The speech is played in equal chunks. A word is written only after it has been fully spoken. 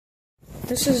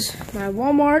This is my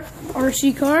Walmart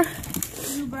RC car.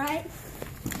 New Bright?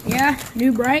 Yeah,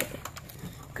 new Bright.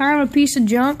 Kind of a piece of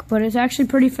junk, but it's actually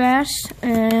pretty fast,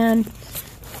 and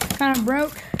kind of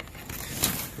broke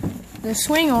the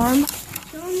swing arm.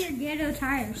 Show them your ghetto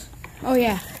tires. Oh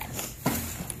yeah,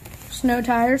 snow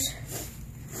tires.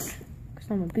 Cause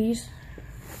I'm a beast.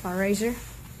 My razor.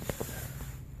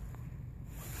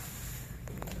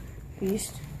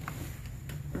 Beast.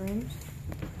 Rims.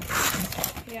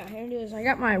 Yeah, here it is. I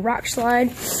got my rock slide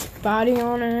body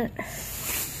on it.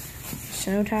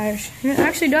 Snow tires. It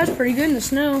actually does pretty good in the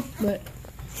snow, but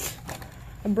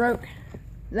I broke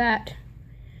that,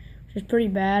 which is pretty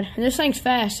bad. And this thing's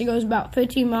fast. It goes about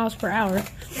 15 miles per hour.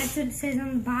 That's what it says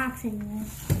on the box anyway.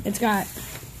 It's got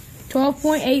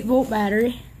 12.8 volt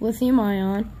battery, lithium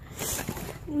ion.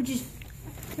 Which is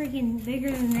freaking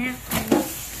bigger than that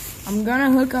thing. I'm gonna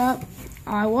hook up.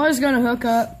 I was gonna hook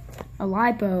up a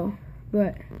LiPo,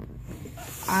 but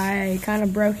I kind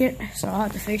of broke it, so I'll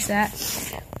have to fix that.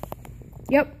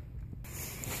 Yep.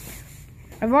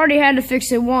 I've already had to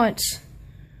fix it once.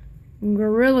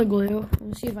 Gorilla Glue. Let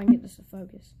me see if I can get this to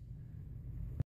focus.